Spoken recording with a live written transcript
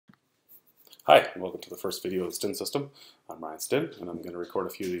Hi, and welcome to the first video of the Stinn System. I'm Ryan Stinn, and I'm going to record a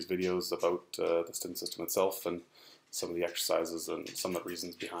few of these videos about the Stinn System itself and some of the exercises and some of the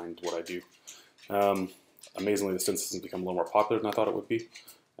reasons behind what I do. Amazingly, the Stinn System has become a little more popular than I thought it would be,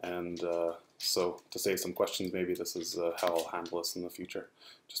 and so to save some questions, maybe this is how I'll handle this in the future,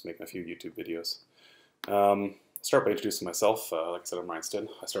 just making a few YouTube videos. Start by introducing myself. Like I said, I'm Ryan Stinn.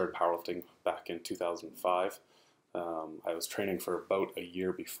 I started powerlifting back in 2005. I was training for about a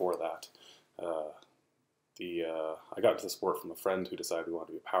year before that. I got into the sport from a friend who decided he wanted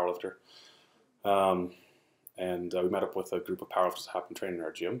to be a powerlifter. We met up with a group of powerlifters that happened to train in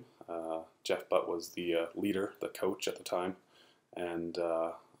our gym. Jeff Butt was the leader, the coach at the time, and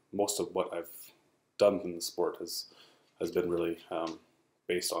most of what I've done in the sport has been really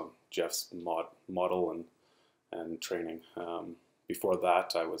based on Jeff's model and training. Before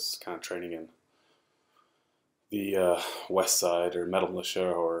that, I was kind of training in the West Side or Metal Militia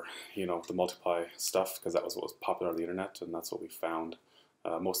or the Multiply stuff, because that was what was popular on the internet, and that's what we found.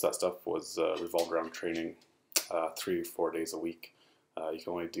 Most of that stuff was revolved around training 3 or 4 days a week. You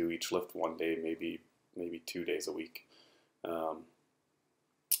can only do each lift one day, maybe 2 days a week.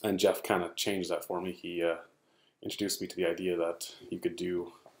 And Jeff kind of changed that for me. He introduced me to the idea that you could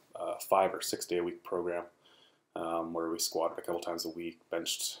do a 5 or 6 day a week program where we squatted a couple times a week,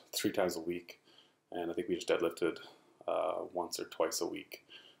 benched 3 times a week, and I think we just deadlifted once or twice a week,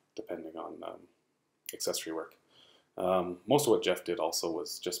 depending on accessory work. Most of what Jeff did also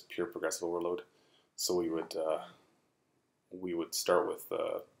was just pure progressive overload. So we would start with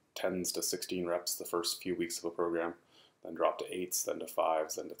 10s to 16 reps the first few weeks of a program, then drop to 8s, then to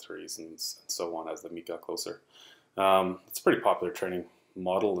 5s, then to 3s, and so on as the meet got closer. It's a pretty popular training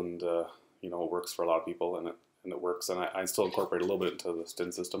model, and it works for a lot of people, and it works. And I still incorporate a little bit into the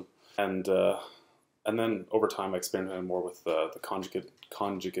Stinn system. And then over time, I experimented more with the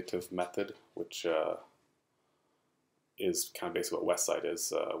conjugative method, which is kind of basically what West Side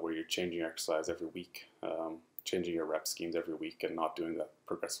is, where you're changing your exercise every week, changing your rep schemes every week, and not doing that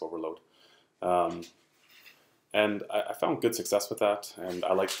progressive overload. And I found good success with that, and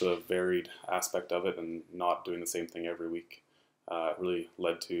I liked the varied aspect of it and not doing the same thing every week. It really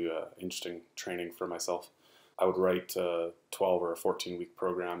led to interesting training for myself. I would write a 12 or a 14-week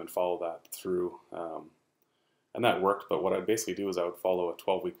program and follow that through, and that worked. But what I'd basically do is I would follow a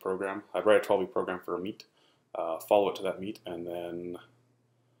 12-week program. I'd write a 12-week program for a meet, follow it to that meet, and then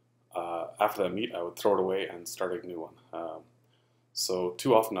after that meet, I would throw it away and start a new one. So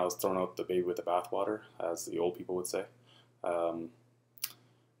too often I was throwing out the baby with the bathwater, as the old people would say, and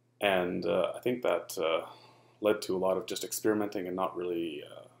I think that led to a lot of just experimenting and not really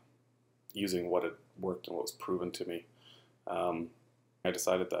using what had worked and what was proven to me. I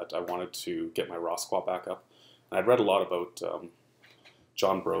decided that I wanted to get my raw squat back up. And I'd read a lot about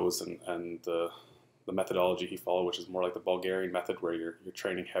John Brose and the methodology he followed, which is more like the Bulgarian method, where you're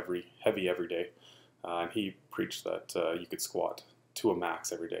training heavy every day. And he preached that you could squat to a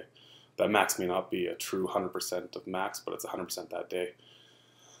max every day. That max may not be a true 100% of max, but it's 100% that day.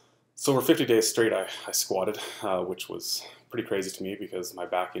 So for 50 days straight, I squatted, which was pretty crazy to me because my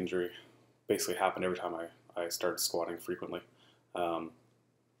back injury basically happened every time I started squatting frequently.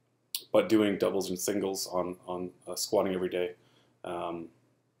 But doing doubles and singles on squatting every day,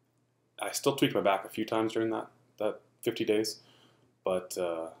 I still tweaked my back a few times during that 50 days, but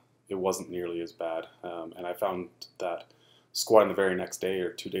it wasn't nearly as bad. And I found that squatting the very next day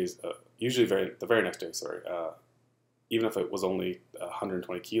or 2 days, usually the very next day, sorry, even if it was only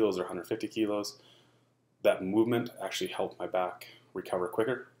 120 kilos or 150 kilos, that movement actually helped my back recover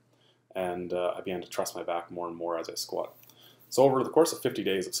quicker. And I began to trust my back more and more as I squat. So over the course of 50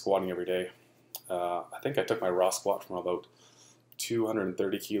 days of squatting every day, I think I took my raw squat from about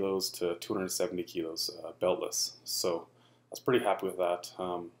 230 kilos to 270 kilos beltless. So I was pretty happy with that.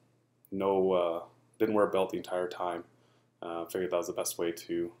 Didn't wear a belt the entire time. Figured that was the best way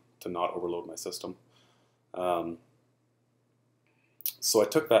to not overload my system. So I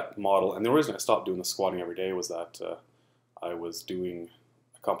took that model, and the reason I stopped doing the squatting every day was that I was doing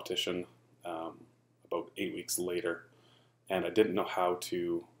competition about 8 weeks later, and I didn't know how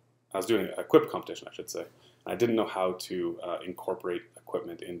to. I was doing a equip competition, I should say. And I didn't know how to incorporate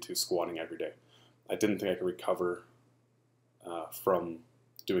equipment into squatting every day. I didn't think I could recover from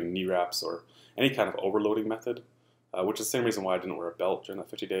doing knee wraps or any kind of overloading method, which is the same reason why I didn't wear a belt during that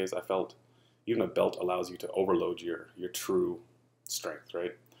 50 days. I felt even a belt allows you to overload your true strength,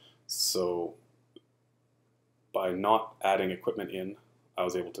 right? So by not adding equipment in, I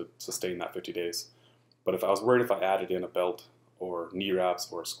was able to sustain that 50 days. But if I was worried if I added in a belt or knee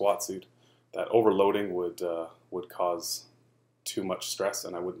wraps or a squat suit, that overloading would cause too much stress,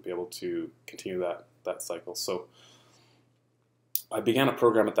 and I wouldn't be able to continue that cycle. So I began a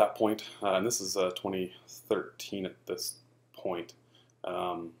program at that point, and this is 2013 at this point.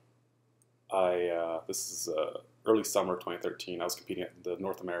 This is early summer 2013. I was competing at the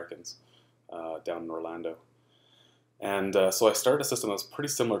North Americans down in Orlando. And so I started a system that was pretty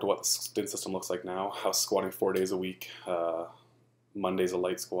similar to what the Stinn system looks like now. I was squatting 4 days a week. Monday's a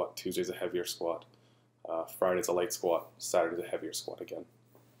light squat, Tuesday's a heavier squat, Friday's a light squat, Saturday's a heavier squat again.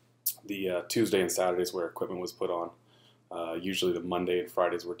 The Tuesday and Saturdays where equipment was put on. Usually the Monday and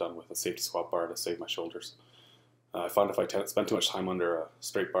Fridays were done with a safety squat bar to save my shoulders. I found if I spend too much time under a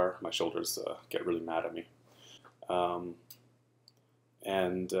straight bar, my shoulders get really mad at me.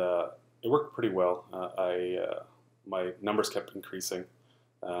 It worked pretty well. My numbers kept increasing.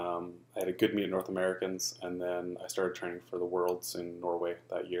 I had a good meet at North Americans, and then I started training for the Worlds in Norway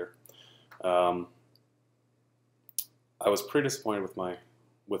that year. I was pretty disappointed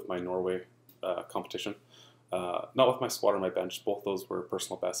with my Norway competition. Not with my squat or my bench. Both those were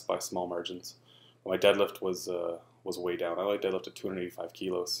personal bests by small margins. My deadlift was way down. I only deadlifted 285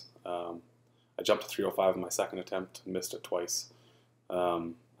 kilos. I jumped to 305 in my second attempt and missed it twice. I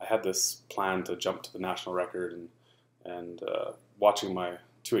had this plan to jump to the national record, and watching my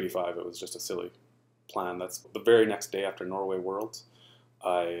 285, it was just a silly plan. That's the very next day after Norway Worlds.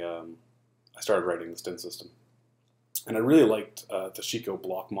 I started writing the Stinn system, and I really liked the Chico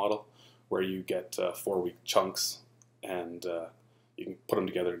block model, where you get 4-week chunks, and you can put them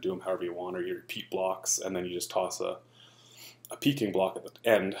together and do them however you want, or you repeat blocks, and then you just toss a peaking block at the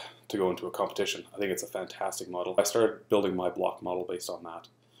end to go into a competition. I think it's a fantastic model. I started building my block model based on that,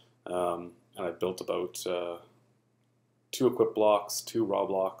 and I built about 2 equipped blocks, 2 raw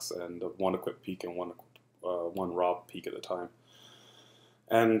blocks, and 1 equipped peak and 1 raw peak at the time.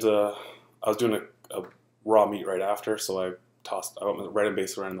 And I was doing a raw meet right after, so I went right in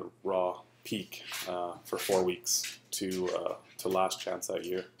base around the raw peak for 4 weeks to last chance that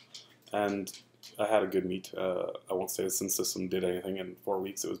year, and I had a good meet. I won't say the Stinn system did anything in 4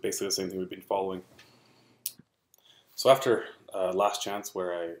 weeks. It was basically the same thing we've been following. So after last chance,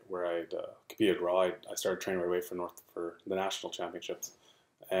 where I'd competed raw, I started training right away for the national championships,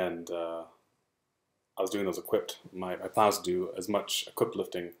 and I was doing those equipped. My plan was to do as much equipped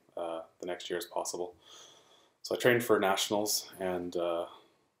lifting the next year as possible. So I trained for nationals, and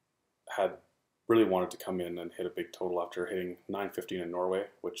had really wanted to come in and hit a big total after hitting 915 in Norway,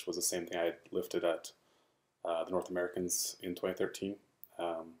 which was the same thing I had lifted at the North Americans in 2013.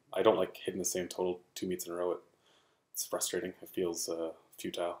 I don't like hitting the same total 2 meets in a row. It's frustrating. It feels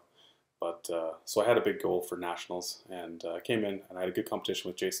futile. But so I had a big goal for nationals, and I came in and I had a good competition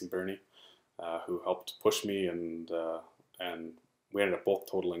with Jason Burney, who helped push me, and we ended up both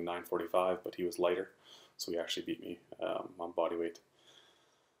totaling 945, but he was lighter, so he actually beat me on body weight.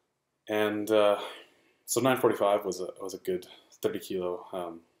 And so 945 was a good 30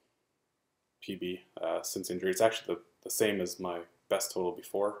 kilo PB since injury. It's actually the same as my best total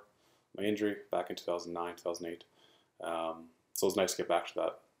before my injury back in 2009, 2008. So it was nice to get back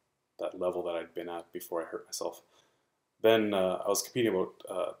to that level that I'd been at before I hurt myself. Then I was competing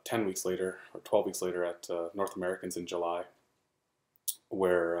about 10 weeks later, or 12 weeks later, at North Americans in July,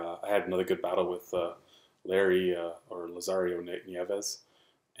 where I had another good battle with Larry or Lazario Nieves,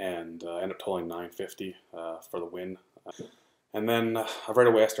 and I ended up totaling 950 for the win. And then right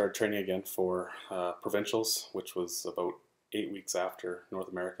away I started training again for provincials, which was about 8 weeks after North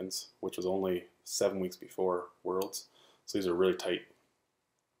Americans, which was only 7 weeks before Worlds. So these are really tight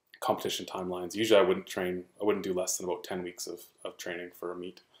competition timelines. Usually I wouldn't do less than about 10 weeks of training for a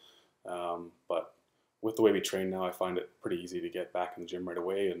meet. But with the way we train now, I find it pretty easy to get back in the gym right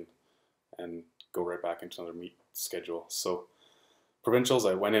away and go right back into another meet schedule. So provincials,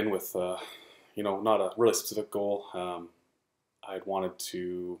 I went in with not a really specific goal. I'd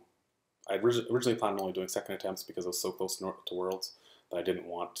originally planned on only doing second attempts because I was so close to Worlds that I didn't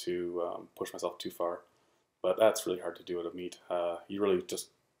want to push myself too far. But that's really hard to do at a meet. You really just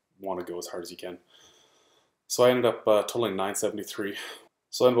want to go as hard as you can. So I ended up totaling 973.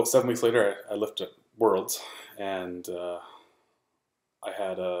 So then about 7 weeks later, I lifted Worlds, and I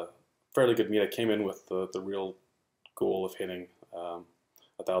had a fairly good meet. I came in with the real goal of hitting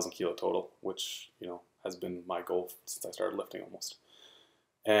 1,000 kilo total, which has been my goal since I started lifting almost.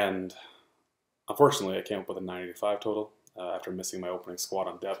 And unfortunately, I came up with a 985 total after missing my opening squat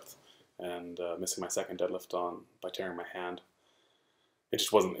on depth and missing my second deadlift by tearing my hand. It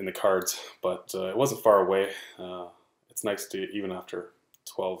just wasn't in the cards, but it wasn't far away. It's nice to, even after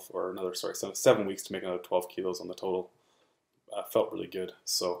 7 weeks, to make another 12 kilos on the total. Felt really good.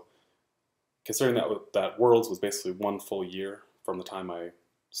 So considering that Worlds was basically 1 full year from the time I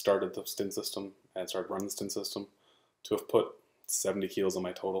started the Stinn System and started running the Stinn System to have put 70 kilos on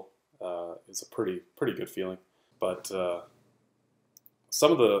my total is a pretty good feeling. But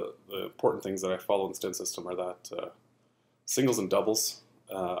some of the important things that I follow in the Stinn System are that singles and doubles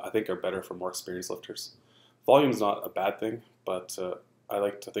I think are better for more experienced lifters. Volume is not a bad thing, but I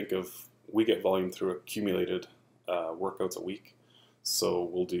like to think of we get volume through accumulated workouts a week. So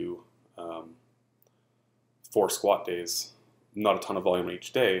we'll do 4 squat days, not a ton of volume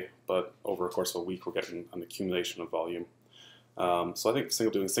each day, but over a course of a week we're getting an accumulation of volume. So I think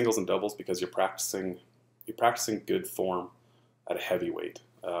doing singles and doubles because you're practicing good form at a heavy weight.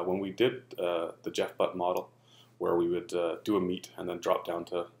 When we did the Jeff Butt model, where we would do a meet and then drop down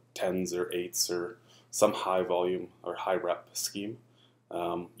to 10s or 8s or some high volume or high rep scheme,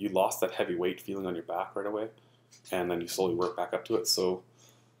 you lost that heavy weight feeling on your back right away, and then you slowly work back up to it. So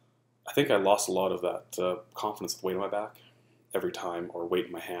I think I lost a lot of that confidence with weight on my back every time, or weight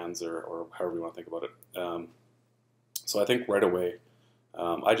in my hands, or however you want to think about it. So I think right away,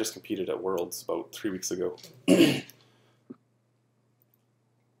 I just competed at Worlds about 3 weeks ago.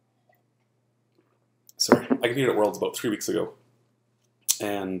 Sorry, I competed at Worlds about 3 weeks ago,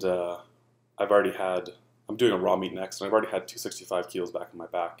 and I'm doing a raw meet next, and I've already had 265 kilos back in my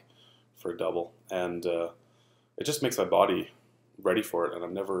back for a double, and it just makes my body ready for it, and I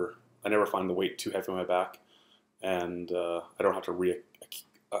never find the weight too heavy on my back, and I don't have to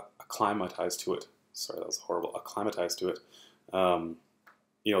acclimatize to it. Sorry, that was horrible. Acclimatize to it.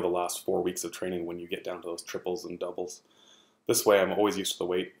 You know, the last 4 weeks of training when you get down to those triples and doubles. This way, I'm always used to the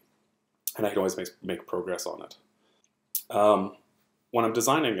weight, and I can always make progress on it. When I'm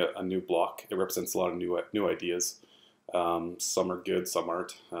designing a new block, it represents a lot of new ideas. Some are good, some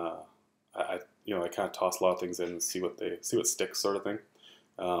aren't. I kind of toss a lot of things in and see what sticks, sort of thing.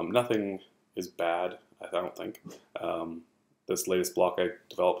 Nothing is bad, I don't think. This latest block I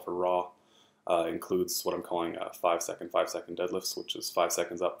developed for raw includes what I'm calling 5-second deadlifts, which is 5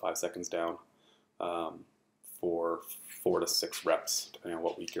 seconds up, 5 seconds down, for 4 to 6 reps, depending on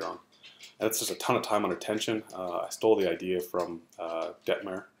what week you're on. And it's just a ton of time under tension. I stole the idea from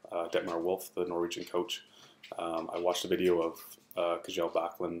Detmar Wolf, the Norwegian coach. I watched a video of Kjell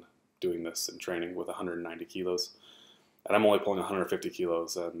Backlund doing this in training with 190 kilos. And I'm only pulling 150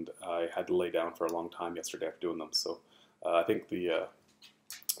 kilos, and I had to lay down for a long time yesterday after doing them. So I think the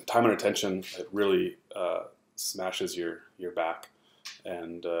time under tension, it really smashes your back.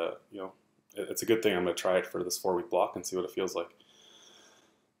 And, it's a good thing. I'm going to try it for this 4-week block and see what it feels like.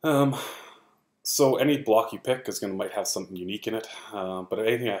 So any block you pick might have something unique in it, but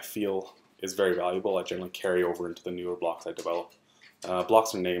anything I feel is very valuable, I generally carry over into the newer blocks I develop.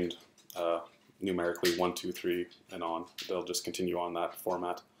 Blocks are named numerically 1, 2, 3, and on. They'll just continue on that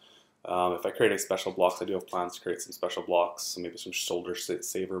format. If I create any special blocks, I do have plans to create some special blocks, so maybe some shoulder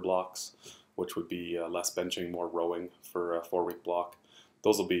saver blocks, which would be less benching, more rowing for a 4-week block.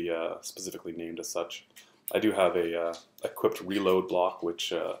 Those will be specifically named as such. I do have a equipped reload block,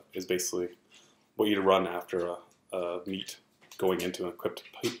 which is basically what you'd run after a meet going into an equipped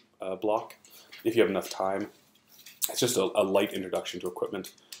block. If you have enough time, it's just a light introduction to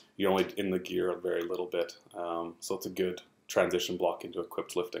equipment. You're only in the gear a very little bit, so it's a good transition block into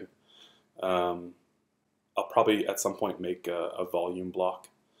equipped lifting. I'll probably at some point make a volume block.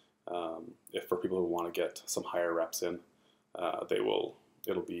 If for people who want to get some higher reps in,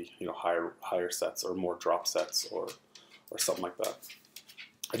 it'll be higher sets or more drop sets or something like that.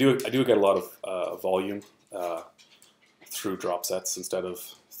 I do get a lot of volume through drop sets instead of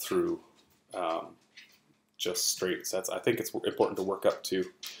through just straight sets. I think it's important to work up to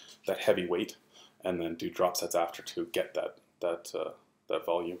that heavy weight and then do drop sets after to get that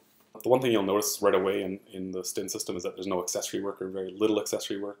volume. The one thing you'll notice right away in the Stinn system is that there's no accessory work or very little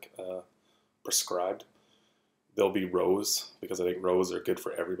accessory work prescribed. There'll be rows because I think rows are good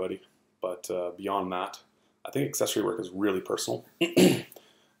for everybody. But beyond that, I think accessory work is really personal.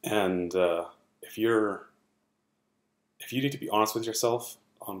 And if you need to be honest with yourself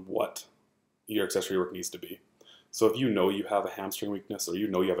on what your accessory work needs to be. So if you know you have a hamstring weakness or you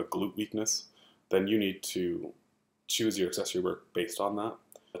know you have a glute weakness, then you need to choose your accessory work based on that.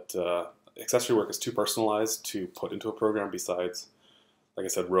 But accessory work is too personalized to put into a program besides, like I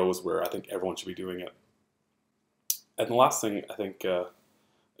said, rows where I think everyone should be doing it. And the last thing I think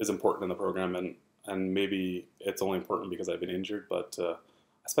is important in the program, and maybe it's only important because I've been injured, but I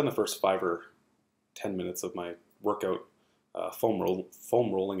spend the first 5 or 10 minutes of my workout foam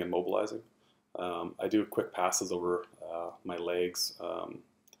rolling and mobilizing. I do quick passes over my legs,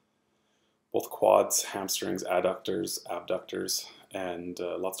 both quads, hamstrings, adductors, abductors, and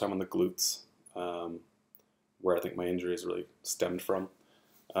lots of time on the glutes. where I think my injury is really stemmed from.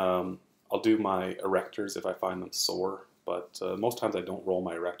 I'll do my erectors if I find them sore, but most times I don't roll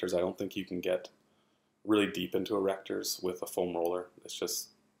my erectors. I don't think you can get really deep into erectors with a foam roller. It's just,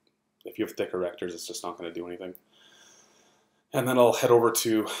 if you have thick erectors, it's just not going to do anything. And then I'll head over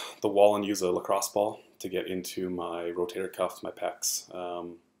to the wall and use a lacrosse ball to get into my rotator cuffs, my pecs,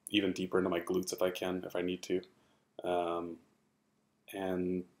 even deeper into my glutes if I can, if I need to.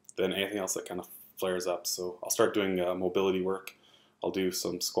 And then anything else that kind of flares up. So I'll start doing mobility work. I'll do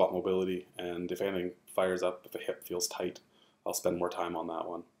some squat mobility, and if anything fires up, if a hip feels tight, I'll spend more time on that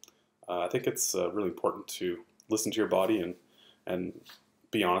one. I think it's really important to listen to your body and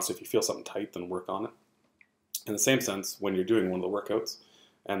be honest. If you feel something tight, then work on it. In the same sense, when you're doing one of the workouts,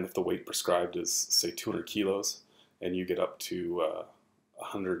 and if the weight prescribed is, say, 200 kilos, and you get up to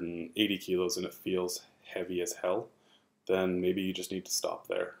 180 kilos and it feels heavy as hell, then maybe you just need to stop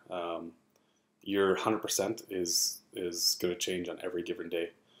there. Your 100% is going to change on every given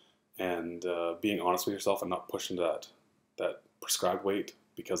day. And being honest with yourself and not pushing that prescribed weight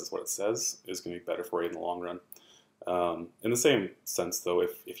because it's what it says is going to be better for you in the long run. In the same sense, though,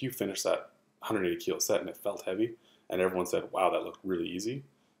 if you finish that 180 kilo set and it felt heavy and everyone said, wow, that looked really easy,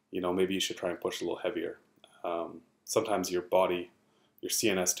 maybe you should try and push a little heavier. Sometimes your body, your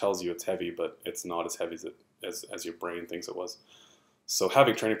CNS tells you it's heavy, but it's not as heavy as your brain thinks it was. So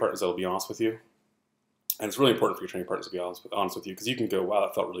having training partners that will be honest with you, and it's really important for your training partners to be honest with you, because you can go, wow,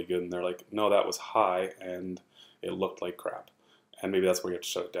 that felt really good, and they're like, no, that was high and it looked like crap, and maybe that's where you have to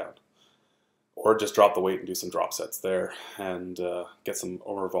shut it down. Or just drop the weight and do some drop sets there and get some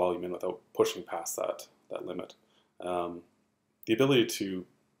over volume in without pushing past that limit. The ability to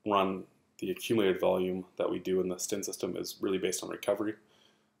run the accumulated volume that we do in the Stinn system is really based on recovery.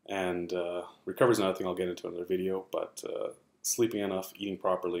 And recovery is another thing I'll get into in another video, but sleeping enough, eating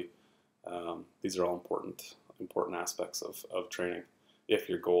properly, these are all important aspects of training if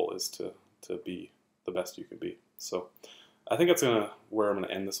your goal is to be the best you can be. So I think that's where I'm going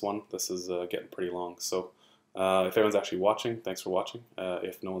to end this one. This is getting pretty long. So if anyone's actually watching, thanks for watching.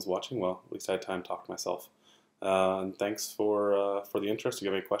 If no one's watching, well, at least I had time to talk to myself. And thanks for the interest. If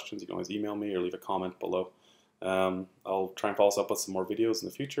you have any questions, you can always email me or leave a comment below. I'll try and follow us up with some more videos in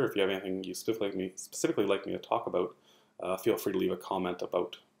the future. If you have anything you specifically like me to talk about, feel free to leave a comment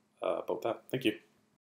about that. Thank you.